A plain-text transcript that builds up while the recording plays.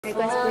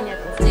Request po niya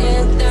to.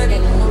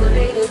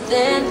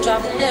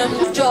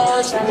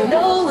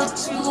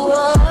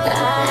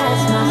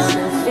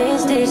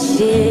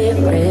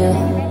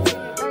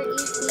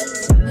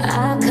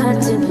 I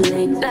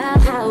contemplate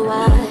about how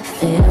I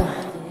feel,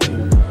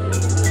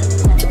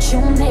 but you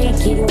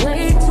make it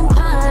way too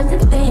hard to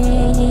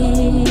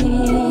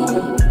think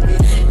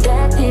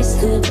that this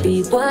could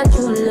be what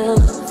you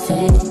love.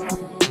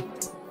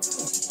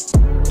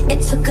 It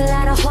took a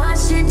lot of hard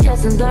shit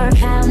just to learn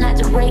how not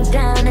to break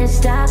down and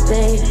stop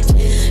it.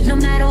 No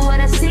matter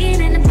what I've seen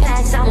in the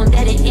past, I won't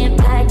let it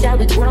impact how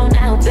we grow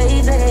now,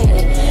 baby.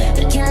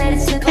 I can't let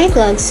it slip. Hi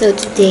vlog, so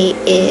today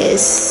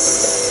is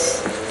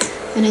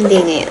anong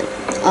day ngayon?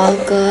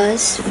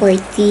 August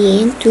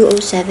 14,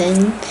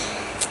 2:07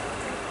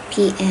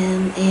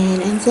 p.m.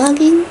 and I'm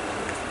vlogging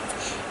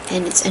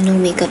and it's a no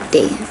makeup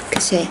day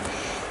kasi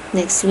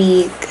next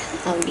week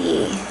I'll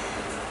be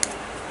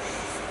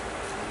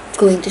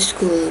going to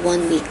school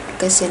 1 week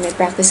kasi may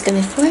practice kami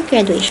for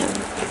graduation.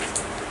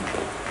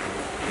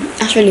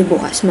 Actually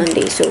bukas,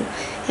 Monday, so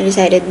I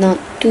decided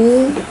not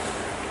to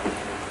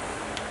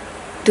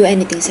do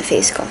anything sa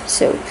face ko.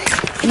 So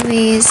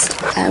anyways,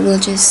 I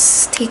will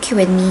just take you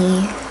with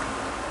me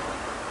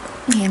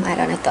ngayong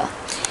araw na to.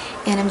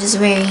 And I'm just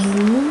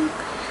wearing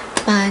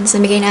pants na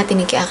bigay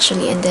natin ni Ki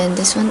actually. And then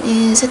this one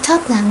is a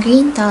top lang,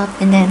 green top.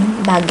 And then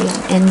bag lang.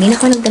 And hindi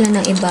na ako nagdala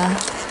ng iba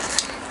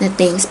na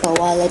things pa.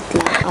 Wallet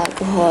lang,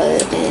 alcohol,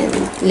 and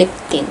lip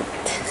tint.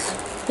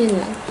 Yun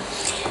lang.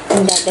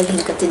 Ang dadalhin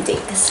ko today.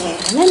 Kasi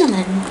wala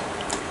naman.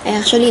 I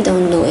actually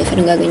don't know if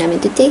anong gagawin namin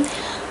today.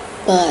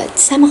 But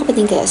sama ka pa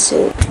din kaya.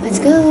 So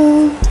let's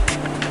go!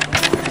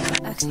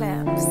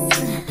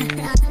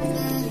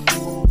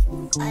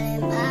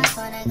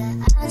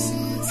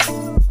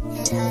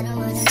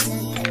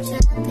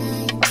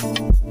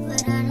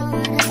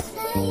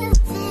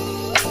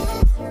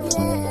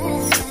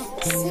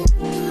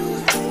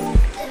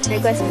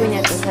 Request po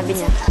niya to. Sabi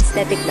niya,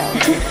 aesthetic daw.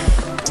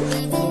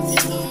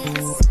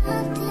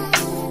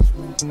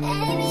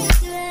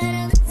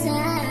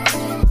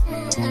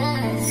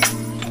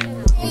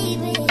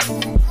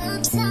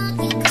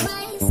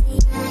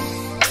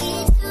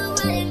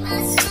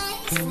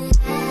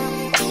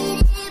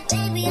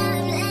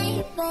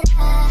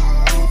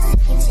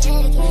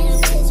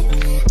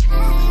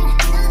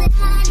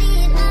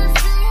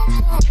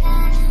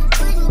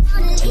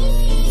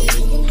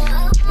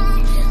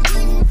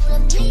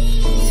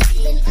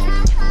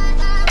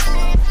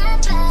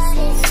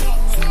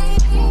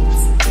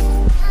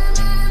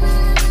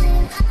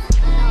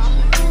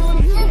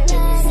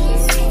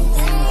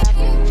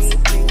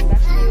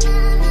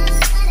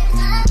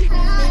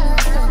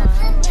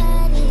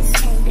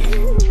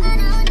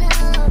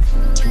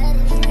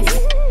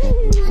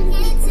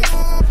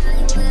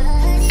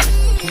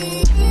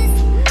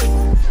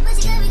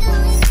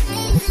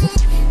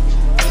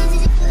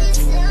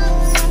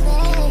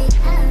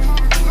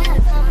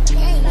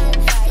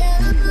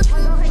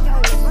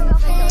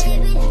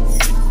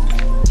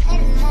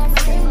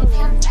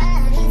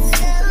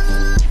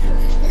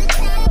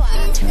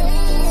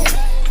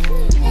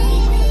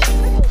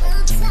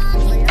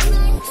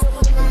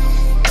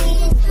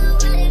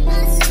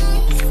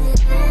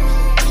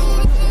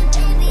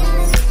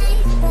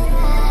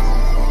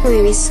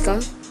 Mamimiss ko?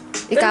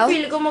 Ikaw? Pero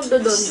feel ko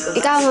magdodon ko.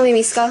 Ikaw,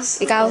 mamimiss ko?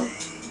 Ikaw?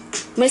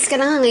 Malis ka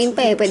na nga ngayon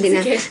pa eh, pwede na.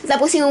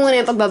 Tapusin mo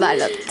muna yung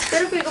pagbabalot.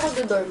 Pero feel ko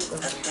magdodorm ko.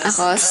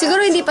 Ako?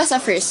 Siguro hindi pa sa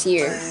first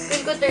year.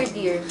 Feel ko third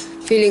year.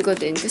 Feeling ko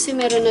din. Kasi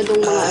meron na dong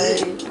mga ano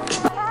eh.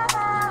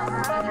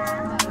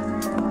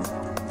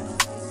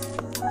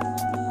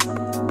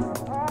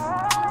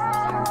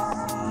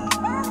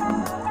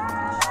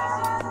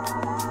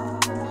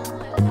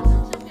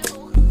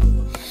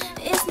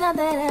 It's not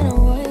that I don't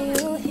want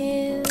you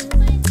here.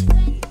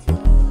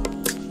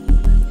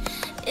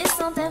 It's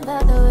something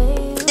about the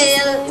way you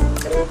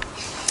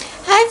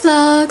Hi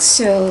vlog!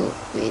 So,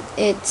 wait,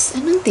 it's,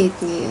 anong date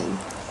ngayon?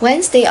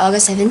 Wednesday,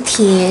 August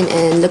 17,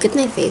 and look at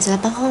my face. Wala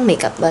pa akong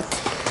makeup, but,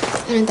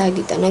 anong tawag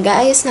dito?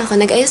 Nag-aayos na ako.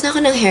 Nag-aayos na ako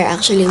ng hair,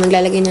 actually.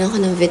 Maglalagay na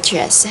ako ng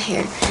vitreous sa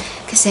hair.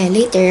 Kasi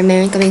later,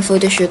 meron kaming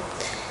photoshoot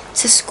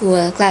sa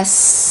school.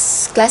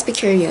 Class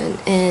picture yun.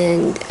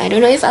 And, I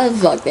don't know if I'll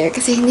vlog there,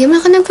 kasi hindi naman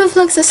ako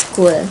nagpa-vlog sa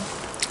school.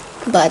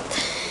 But,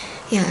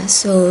 yeah,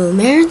 so,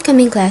 meron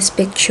kaming class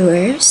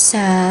picture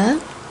sa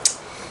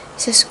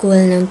school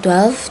ng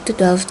 12 to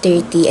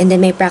 12:30 and then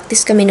may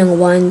practice kami ng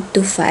 1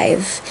 to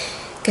 5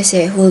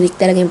 kasi whole week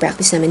talaga yung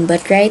practice namin,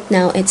 but right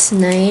now it's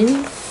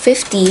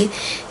 9:50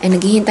 and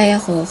naghihintay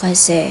ako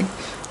kasi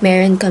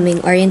meron kaming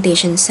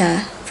orientation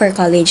for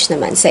college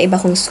naman sa iba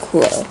kong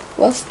school.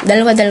 Well,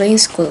 dalawa yung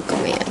school ko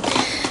ngayon.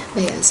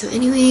 But yeah, so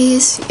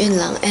anyways,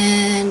 yun lang,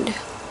 and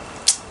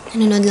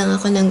nanonood lang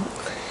ako ng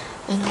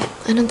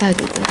anong tawag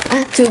dito?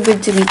 Too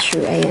Good to Be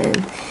True,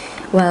 ayan,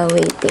 while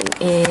waiting.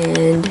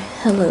 And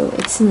hello,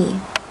 it's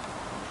me.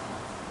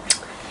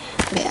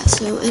 But yeah,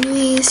 so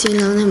anyways,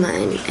 yun lang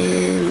naman.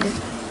 And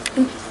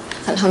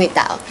kala ko may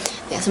tao.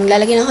 Yeah, so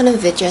maglalagyan ako ng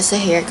vitreous sa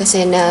hair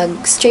kasi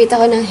nag-straight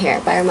ako ng hair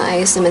para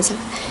maayos naman sa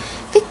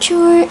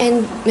picture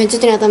and medyo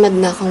tinatamad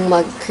na akong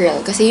mag-curl.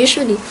 Kasi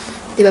usually,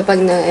 di ba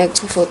pag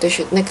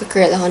nag-photoshoot,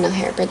 nagka-curl ako ng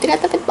hair. Pero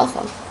tinatamad pa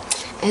ako.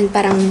 And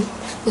parang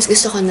mas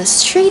gusto ko na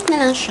straight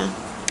na lang siya.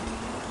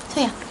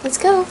 So yeah,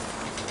 let's go!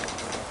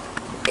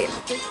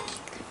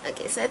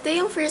 Okay, so ito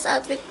yung first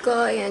outfit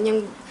ko. Ayan, yung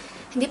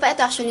hindi pa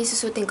ito actually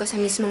susutin ko sa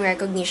mismong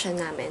recognition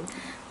namin.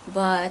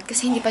 But,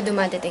 kasi hindi pa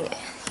dumadating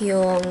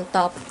yung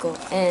top ko.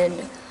 And,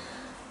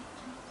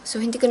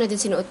 so hindi ko na din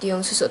sinuot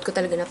yung susuot ko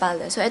talaga na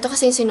palda. So, ito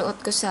kasi yung sinuot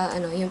ko sa,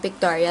 yung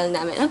pictorial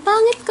namin. Ang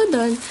pangit ko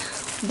doon.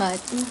 But,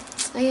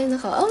 ayan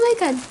ako. Oh my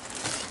God!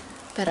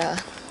 Pero,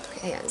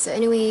 ayan. So,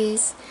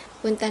 anyways,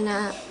 punta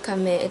na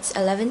kami. It's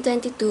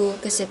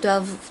 11:22 kasi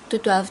 12 to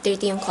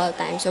 12:30 yung call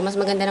time. So, mas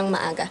maganda ng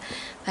maaga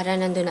para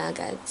nandun na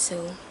agad.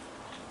 So,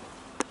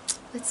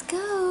 let's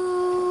go!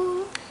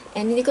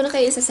 And hindi ko na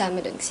kayo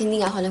isasama doon kasi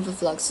hindi nga ako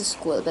nag-vlog sa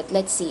school. But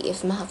let's see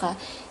if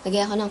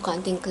makaka-lagay ako ng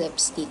konting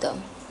clips dito.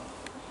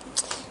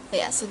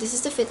 But yeah, so this is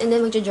the fit. And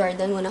then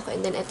magja-Jordan muna ko.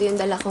 And then ito yung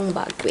dala kong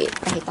bag. Wait,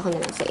 pakita ko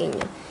na lang sa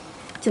inyo.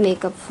 To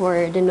make up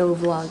for the no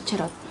vlog.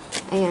 Charot.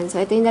 Ayan,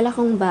 so ito yung dala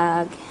kong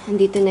bag.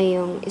 Andito na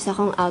yung isa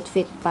kong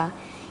outfit pa.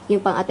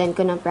 Yung pang-attend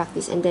ko ng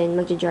practice. And then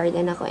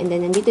magja-Jordan ako. And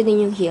then nandito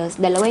din yung heels.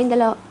 Dalawa yung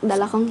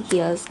dala kong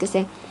heels.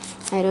 Kasi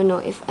I don't know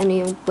if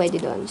ano yung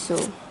pwede doon. So,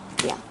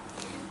 yeah.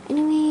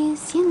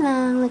 Anyways, yun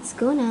lang. Let's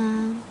go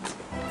na.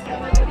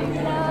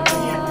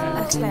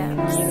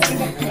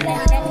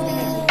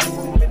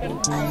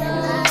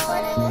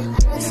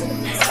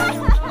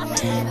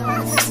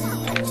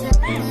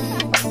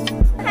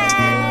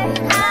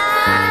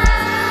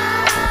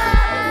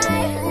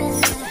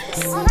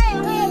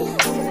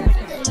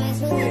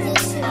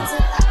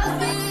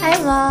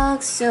 Hi vlog!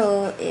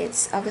 So,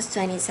 it's August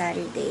 20,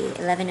 Saturday,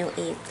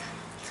 11:08.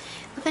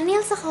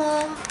 Magpa-nails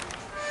ako.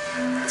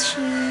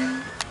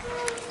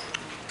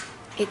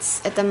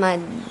 It's a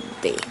tamad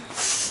day.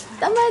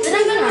 Tamad day.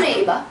 Nagano na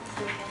iba?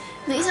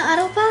 May isang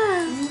araw pa.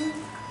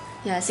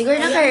 Yeah,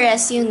 siguro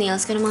naka-rest yung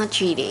nails ko ng mga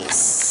 3 days.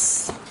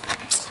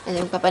 And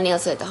then,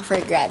 magpapa-nails ulit ako for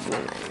grad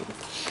naman.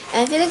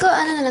 And feeling ko,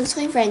 gusto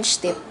ko yung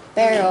French tip.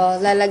 Pero,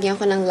 lalagyan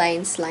ko ng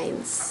lines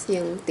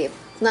yung tip.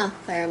 Na,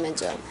 para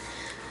medyo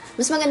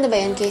mas maganda ba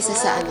yun kaysa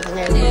sa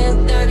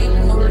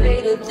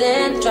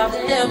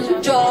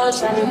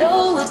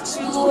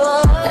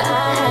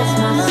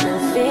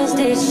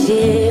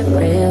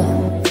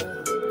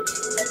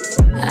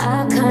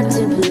I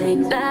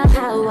contemplate about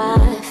how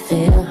I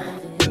feel,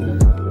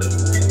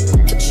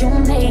 but you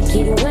make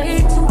it way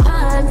too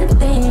hard to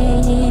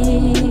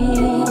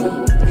think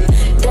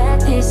that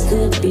this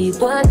could be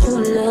what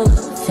you love.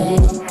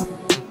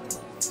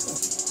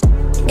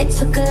 It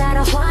took a lot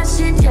of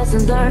hardship just to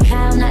learn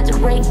how not to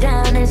break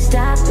down and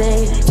stop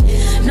it.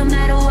 No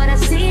matter what I've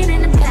seen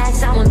in the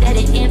past, I won't let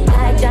it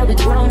impact how we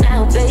grow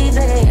now,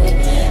 baby.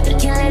 But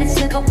can't let it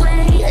slip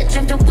away,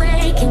 drift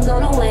away, can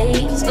go to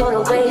waste,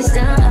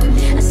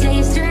 I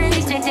say it straight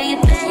to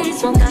your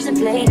face, won't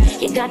contemplate.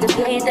 You got to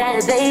play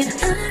that, babe.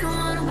 I don't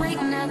wanna wait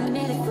another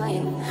minute for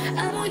you.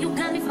 I know you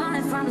got me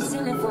falling from the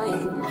ceiling for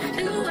you.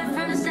 Knew right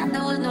from the start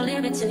there was no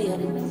limit to you,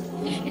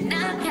 and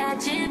I'm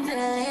catching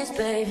feelings,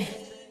 baby.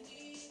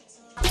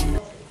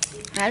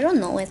 I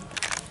don't know it.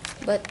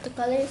 But the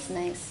color is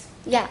nice.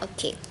 Yeah,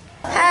 okay.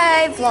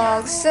 Hi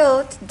vlog!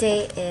 So,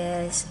 today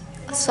is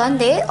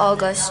Sunday,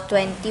 August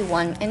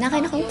 21. And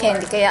nakain akong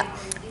candy, kaya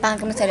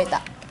pangit ko magsalita.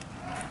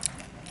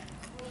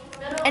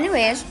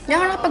 Anyways, hindi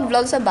ako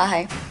nakapag-vlog sa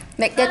bahay.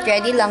 Make that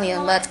ready lang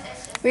yun. But,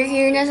 we're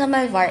here na sa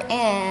Malvar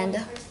and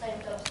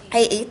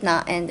I ate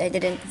na and I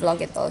didn't vlog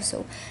it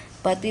also.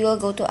 But we will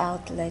go to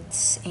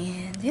outlets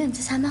and yun,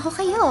 sasama ko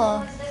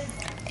kayo.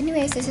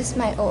 Anyways, this is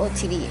my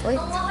OOTD.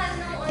 Wait.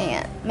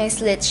 Ayan, may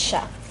slits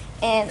siya.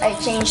 And I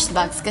changed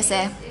bags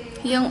kasi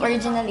yung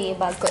originally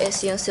bag ko is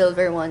yung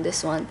silver one,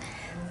 this one.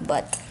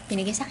 But,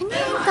 pinigay sa akin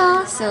ito.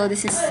 So,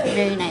 this is a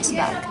very nice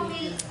bag.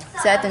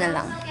 So, ito na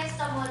lang.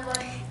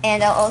 And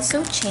I'll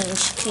also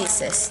change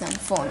cases ng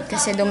phone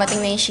kasi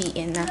dumating na yung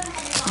Shein na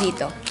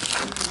dito.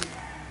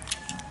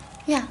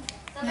 Yeah.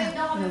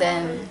 And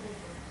then,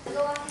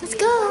 let's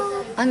go!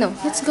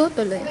 Let's go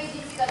tuloy.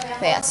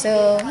 Kaya,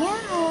 so, yeah.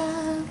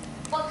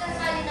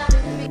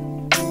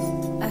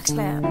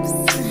 Claps.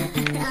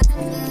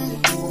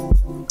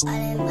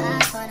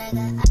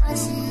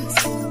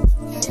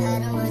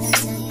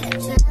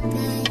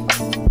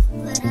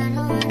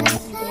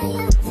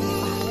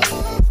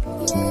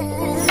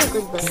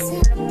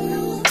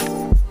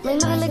 May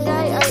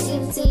nakalagay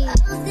RET.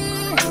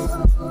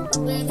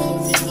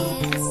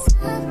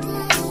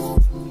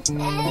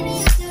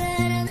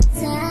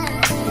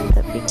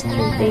 The picture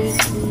baby.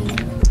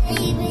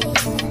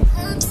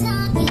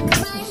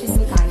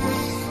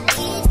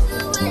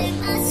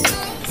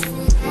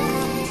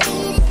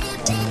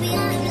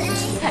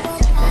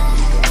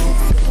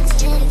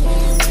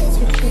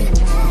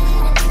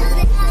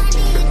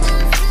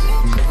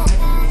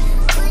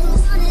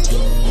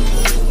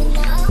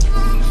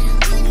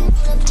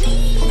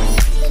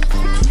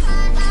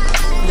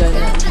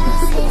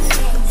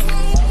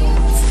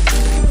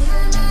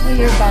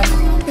 Your bag.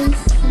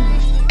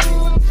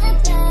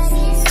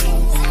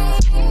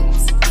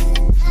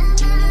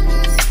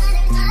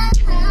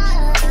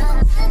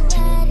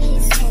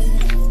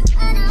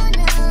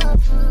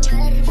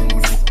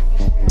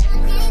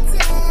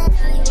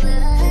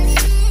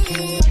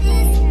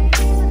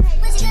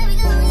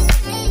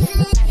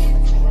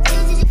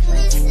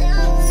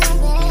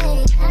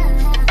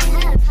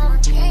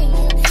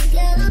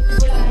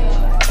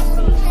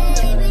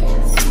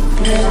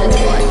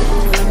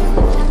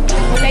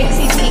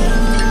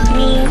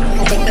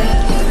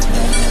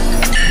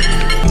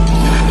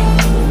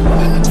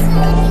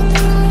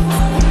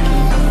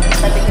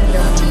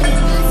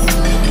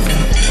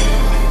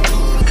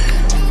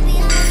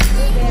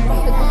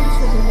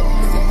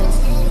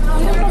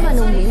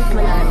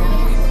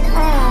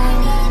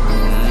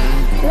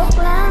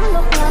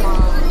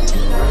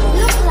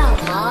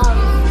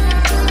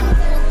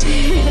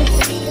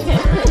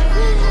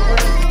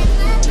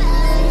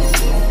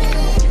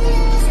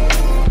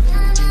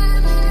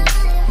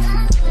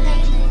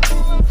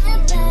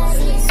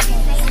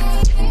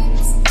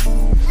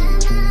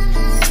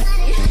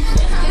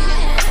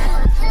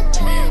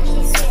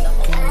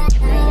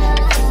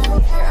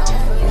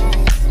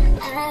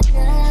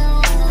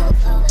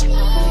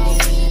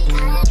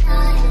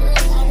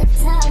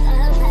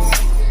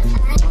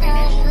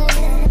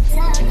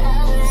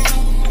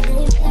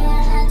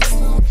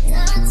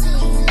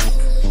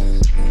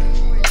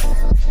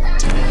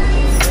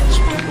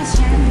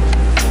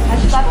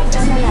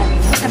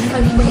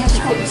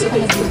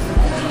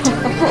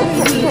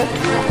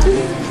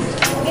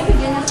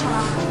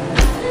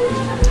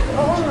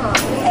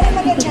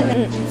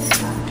 Sungit.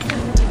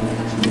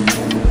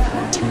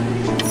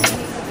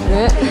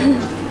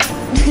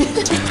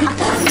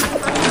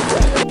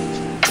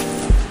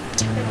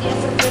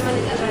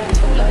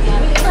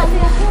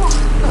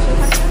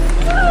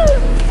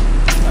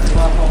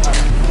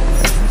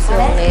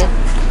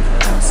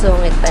 Ang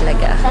sungit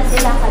talaga.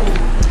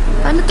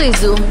 Paano to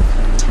i-zoom?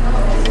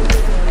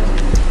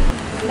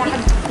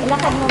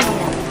 Ilakad mo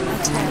muna.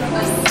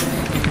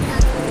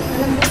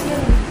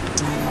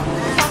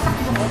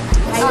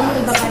 Ayaw mo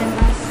iba pa ng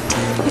mas.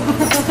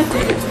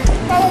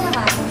 Kaya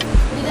naman.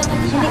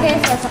 Hindi kayo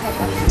sasakit.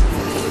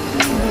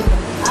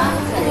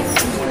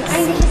 Ay,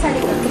 hindi siya sa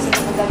likod kasi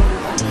nakagamit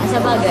pa. Sa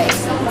bagay.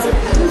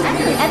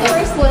 At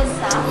first, full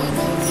stop.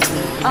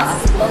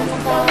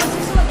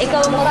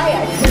 Ikaw ang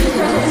mabayad.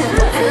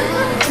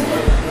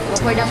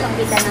 For the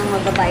kita ng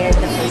magbabayad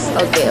na first.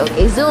 Okay,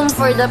 okay. Zoom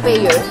for the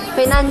payer.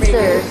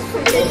 Financer.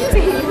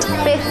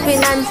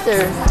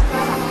 Financer.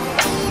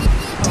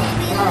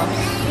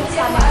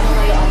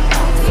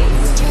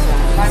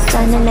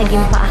 Sana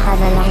naging paa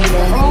na lang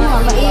din. Oo nga,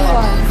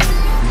 maiwan.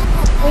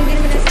 Kung hindi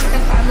naman nasakit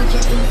ang paa mo,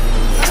 check-in.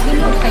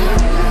 Ginod kayo.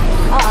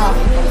 Oo.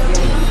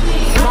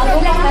 Bago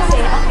lang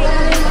kasi, okay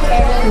naman.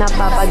 Pero,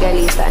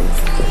 Napapagalitan.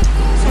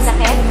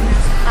 sakit?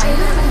 Ay.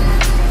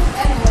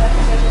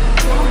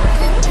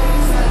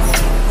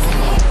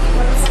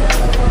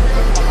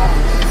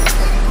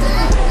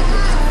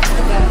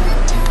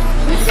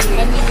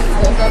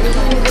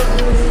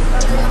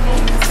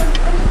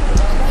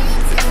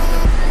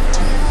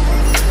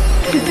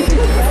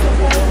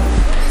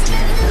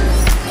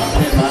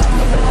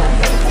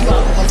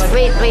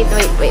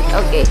 Wait.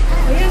 Okay.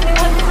 Ayun, may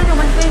 120.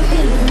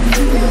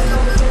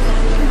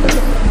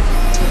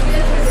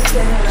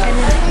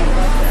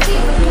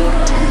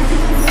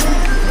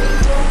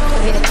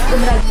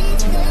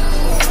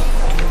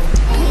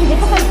 Hindi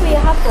pa kayo kuya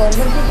hapon.